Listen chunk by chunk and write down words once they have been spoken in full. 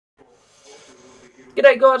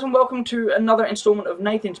G'day guys and welcome to another installment of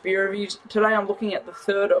Nathan's Beer Reviews. Today I'm looking at the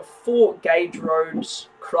third of 4 Gage Road's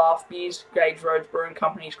craft beers, Gage Road's Brewing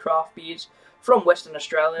Company's craft beers from Western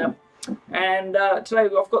Australia. And today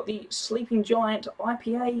I've got the Sleeping Giant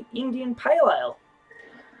IPA Indian Pale Ale.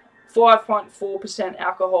 5.4%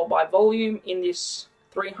 alcohol by volume in this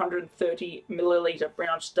 330ml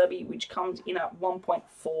brown stubby, which comes in at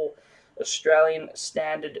 1.4 Australian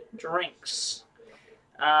standard drinks.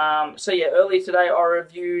 So yeah, earlier today I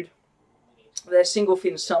reviewed their Single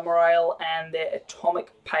Fin Summer Ale and their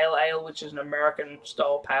Atomic Pale Ale, which is an American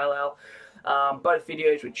style pale ale. Both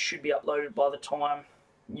videos which should be uploaded by the time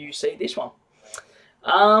you see this one.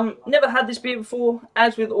 Never had this beer before.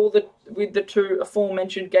 As with the two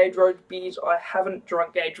aforementioned Gage Road beers, I haven't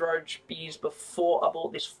drunk Gage Road beers before. I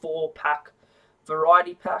bought this 4-pack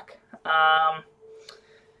variety pack.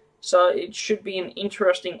 So it should be an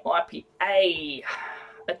interesting IPA.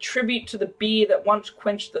 A tribute to the beer that once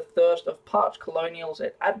quenched the thirst of parched colonials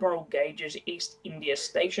at Admiral Gage's East India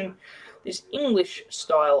Station. This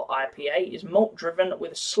English-style IPA is malt-driven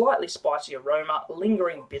with a slightly spicy aroma,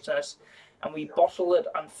 lingering bitterness, and we bottle it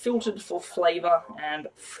unfiltered for flavour and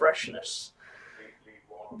freshness.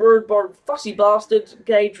 Brewed by Fussy Bastards,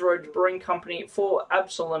 Gage Road Brewing Company, 4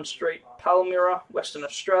 Absalom Street, Palmyra, Western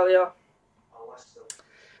Australia.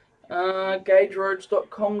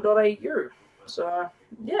 GageRoads.com.au. So,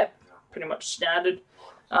 yeah, pretty much standard.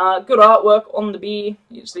 Good artwork on the beer.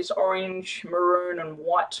 It's this orange, maroon and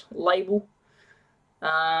white label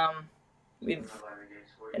with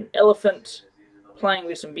an elephant playing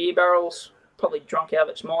with some beer barrels, probably drunk out of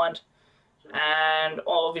its mind. And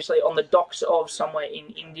obviously on the docks of somewhere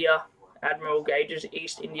in India, Admiral Gage's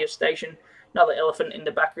East India Station. Another elephant in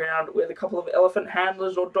the background with a couple of elephant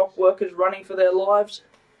handlers or dock workers running for their lives.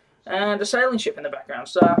 And a sailing ship in the background.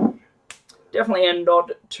 So definitely a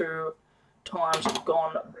nod to times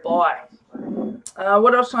gone by.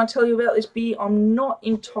 What else can I tell you about this beer? I'm not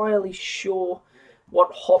entirely sure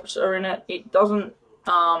what hops are in it. It doesn't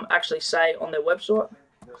actually say on their website.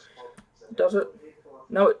 Does it?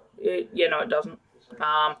 No, no, it doesn't.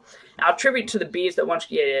 Our tribute to the beers that once,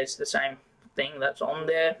 it's the same thing that's on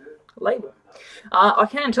their label. I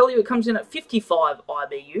can tell you it comes in at 55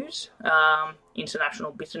 IBUs,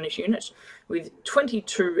 International Bitterness Units, with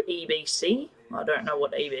 22 EBC. I don't know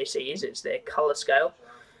what EBC is, it's their colour scale.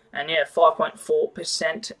 And yeah,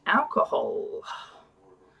 5.4% alcohol.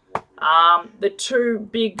 The two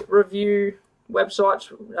big review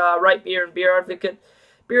websites, Rate Beer and Beer Advocate.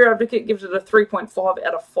 Beer Advocate gives it a 3.5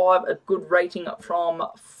 out of 5, a good rating from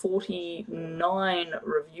 49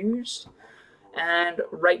 reviews. And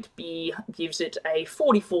Rate Beer gives it a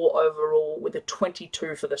 44 overall with a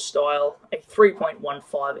 22 for the style, a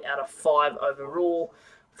 3.15 out of 5 overall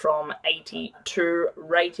from 82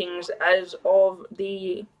 ratings as of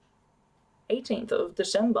the 18th of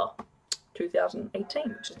December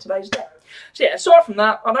 2018, which is today's date. So yeah, aside from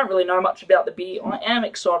that, I don't really know much about the beer. I am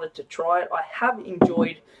excited to try it. I have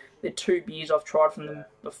enjoyed the 2 beers I've tried from them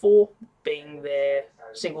before, being their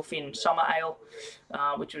Single Fin Summer Ale,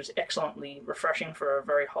 which was excellently refreshing for a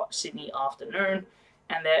very hot Sydney afternoon,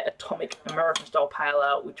 and their Atomic American Style Pale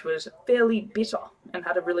Ale, which was fairly bitter and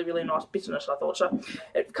had a really, really nice bitterness, I thought. So,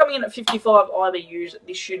 coming in at 55 IBUs,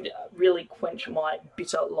 this should really quench my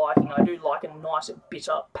bitter liking. I do like a nice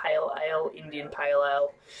bitter pale ale, Indian pale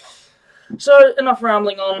ale. So, enough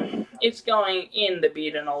rambling on. It's going in the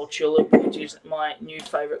Beard and Old Tulip, which is my new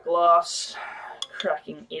favourite glass.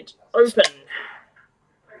 Cracking it open.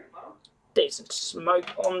 Decent smoke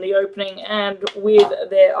on the opening, and with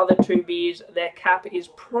their other 2 beers, their cap is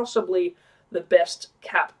possibly the best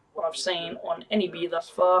cap I've seen on any beer thus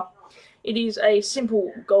far. It is a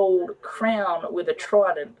simple gold crown with a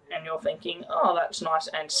trident, and you're thinking, oh, that's nice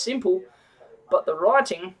and simple, but the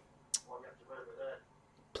writing,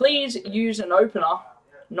 please use an opener,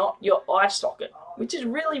 not your eye socket, which is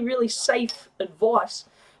really, really safe advice.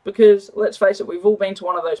 Because, let's face it, we've all been to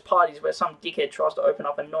one of those parties where some dickhead tries to open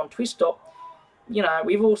up a non-twist top. You know,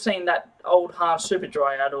 we've all seen that old Hans Super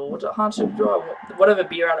Dry ad, or was it Hans Super Dry? Whatever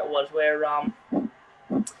beer ad it was, where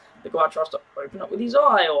the guy tries to open it with his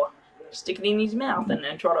eye, or stick it in his mouth and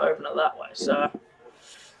then try to open it that way. So,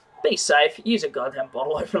 be safe. Use a goddamn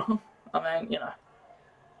bottle opener. I mean, you know.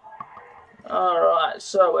 Alright,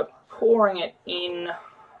 so we're pouring it in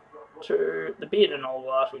to the Beard and Old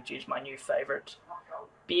glass, which is my new favourite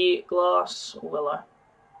beer glass. Well,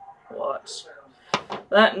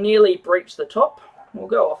 that nearly breached the top. We'll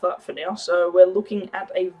go off that for now. So we're looking at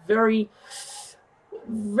a very,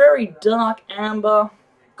 very dark amber,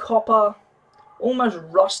 copper, almost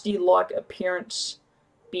rusty-like appearance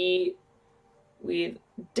beer with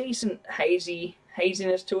decent hazy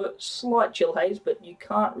haziness to it, slight chill haze, but you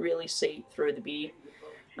can't really see through the beer.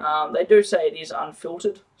 They do say it is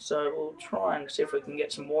unfiltered, so we'll try and see if we can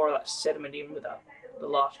get some more of that sediment in with the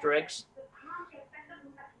last dregs.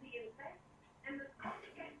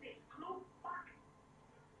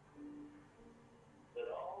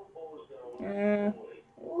 A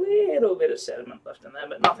little bit of sediment left in there,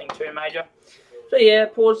 but nothing too major. So yeah,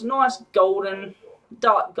 pours nice golden,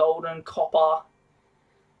 dark golden copper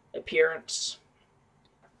appearance,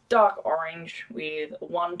 dark orange with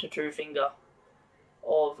 1 to 2 finger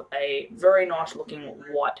of a very nice looking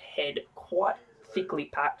white head, quite thickly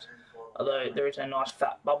packed, although there is a nice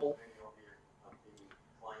fat bubble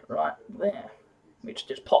right there, which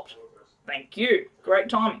just popped. Thank you, great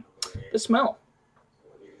timing. The smell.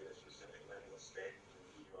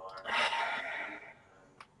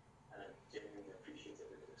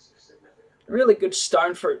 Really good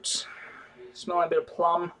stone fruits. Smelling a bit of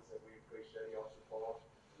plum.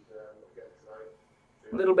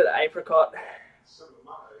 A little bit of apricot.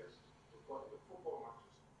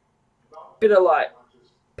 Bit of like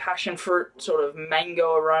passion fruit, sort of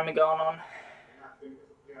mango aroma going on.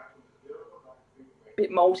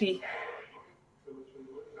 Bit malty.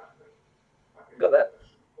 Got that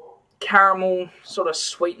caramel sort of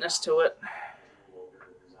sweetness to it.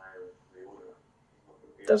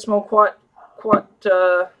 Does smell quite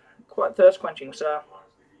thirst quenching. So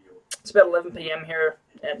it's about 11 PM here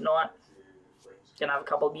at night. Gonna have a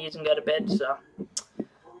couple of beers and go to bed. So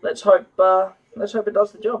let's hope it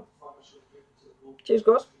does the job. Cheers,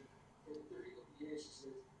 guys.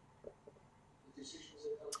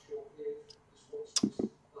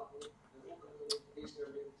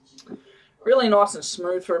 Really nice and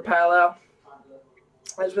smooth for a pale ale.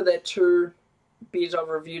 As with their 2 beers I've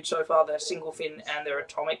reviewed so far, their single fin and their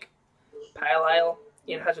atomic pale ale,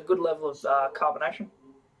 it has a good level of carbonation.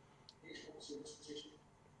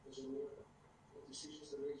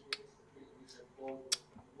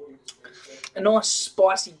 A nice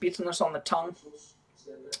spicy bitterness on the tongue,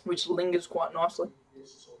 which lingers quite nicely.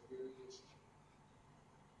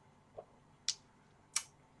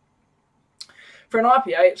 For an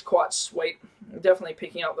IPA, it's quite sweet. Definitely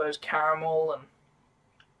picking up those caramel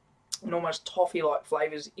and almost toffee-like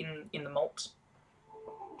flavours in the malts.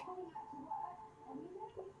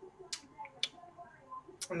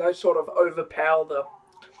 And those sort of overpower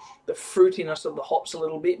the fruitiness of the hops a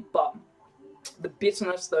little bit, but the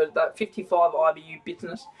bitterness, that 55 IBU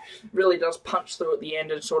bitterness, really does punch through at the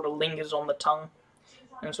end and sort of lingers on the tongue,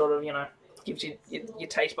 and sort of, you know, gives you your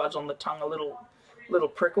taste buds on the tongue a little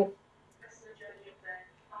prickle.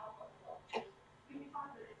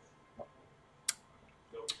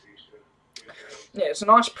 Yeah, it's a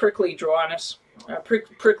nice prickly dryness,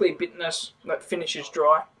 prickly bitterness that finishes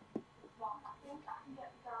dry.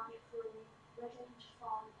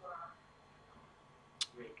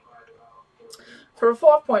 For a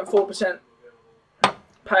 5.4%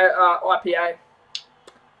 IPA,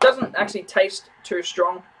 doesn't actually taste too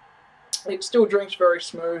strong. It still drinks very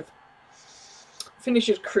smooth.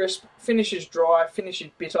 Finishes crisp, finishes dry,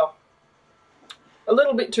 finishes bitter. A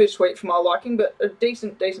little bit too sweet for my liking, but a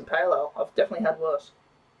decent pale ale. I've definitely had worse.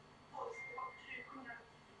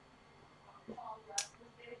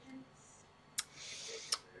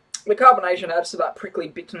 The carbonation adds to that prickly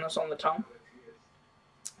bitterness on the tongue.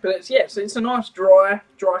 But it's a nice dry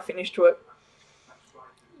finish to it.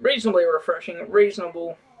 Reasonably refreshing,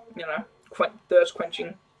 reasonable, you know, thirst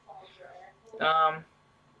quenching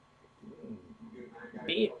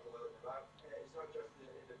beer.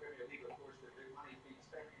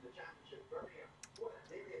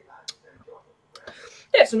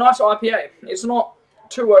 Yeah, it's a nice IPA. It's not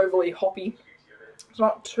too overly hoppy. It's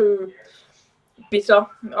not too bitter.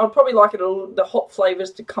 I'd probably like the hop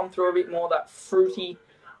flavours to come through a bit more, that fruity,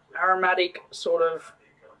 aromatic sort of,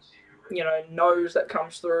 you know, nose that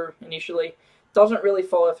comes through initially. Doesn't really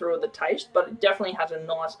follow through with the taste, but it definitely has a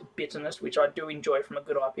nice bitterness, which I do enjoy from a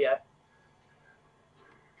good IPA.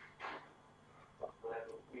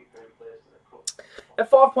 At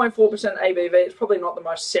 5.4% ABV, it's probably not the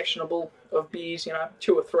most sessionable of beers, you know,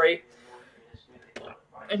 2 or 3.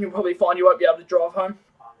 And you'll probably find you won't be able to drive home.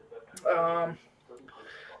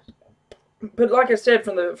 But like I said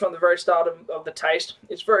from the very start of the taste,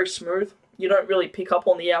 it's very smooth. You don't really pick up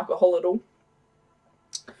on the alcohol at all.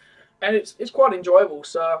 And it's quite enjoyable.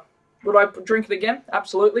 So would I drink it again?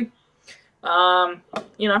 Absolutely.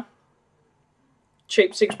 You know,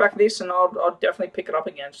 cheap 6-pack of this and I'll definitely pick it up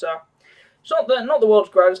again. So it's not the world's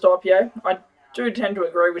greatest IPA. I do tend to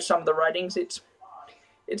agree with some of the ratings. It's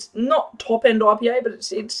not top end IPA, but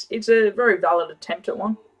it's a very valid attempt at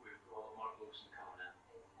one.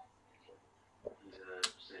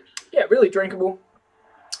 really drinkable.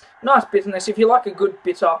 Nice bitterness. If you like a good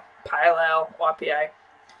bitter pale ale IPA,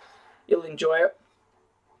 you'll enjoy it.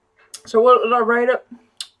 So what did I rate it?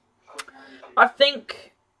 I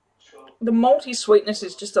think the malty sweetness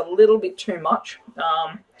is just a little bit too much.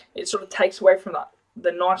 It sort of takes away from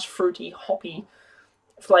the nice fruity, hoppy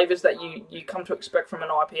flavours that you come to expect from an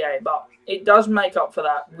IPA, but it does make up for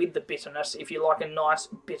that with the bitterness. If you like a nice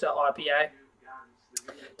bitter IPA,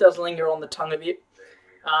 it does linger on the tongue a bit,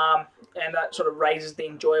 and that sort of raises the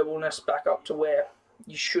enjoyableness back up to where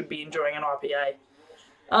you should be enjoying an IPA.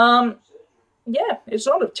 Yeah, it's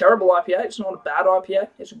not a terrible IPA, it's not a bad IPA,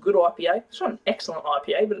 it's a good IPA. It's not an excellent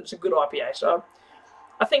IPA, but it's a good IPA. So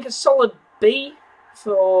I think a solid B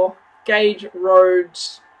for Gage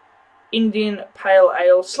Road's Indian Pale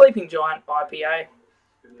Ale Sleeping Giant IPA.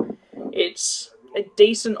 It's a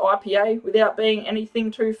decent IPA without being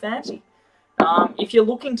anything too fancy. If you're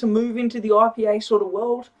looking to move into the IPA sort of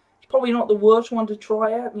world, it's probably not the worst one to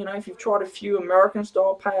try out. You know, if you've tried a few American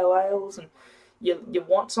style pale ales and you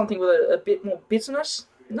want something with a bit more bitterness,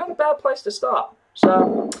 not a bad place to start.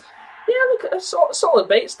 So yeah, look, a solid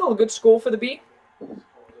B. It's still a good score for the beer.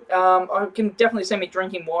 I can definitely see me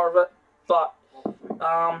drinking more of it, but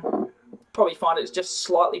probably find it's just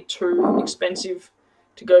slightly too expensive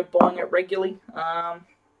to go buying it regularly.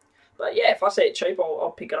 But yeah, if I see it cheap,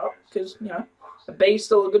 I'll pick it up, because, you know, a B is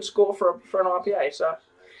still a good score for an IPA. So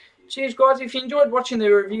cheers, guys. If you enjoyed watching the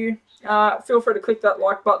review, feel free to click that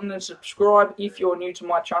like button and subscribe if you're new to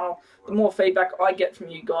my channel. The more feedback I get from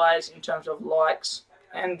you guys in terms of likes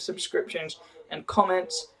and subscriptions and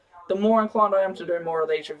comments, the more inclined I am to do more of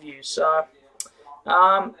these reviews. So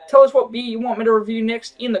tell us what beer you want me to review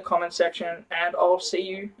next in the comment section, and I'll see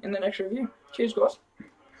you in the next review. Cheers, guys.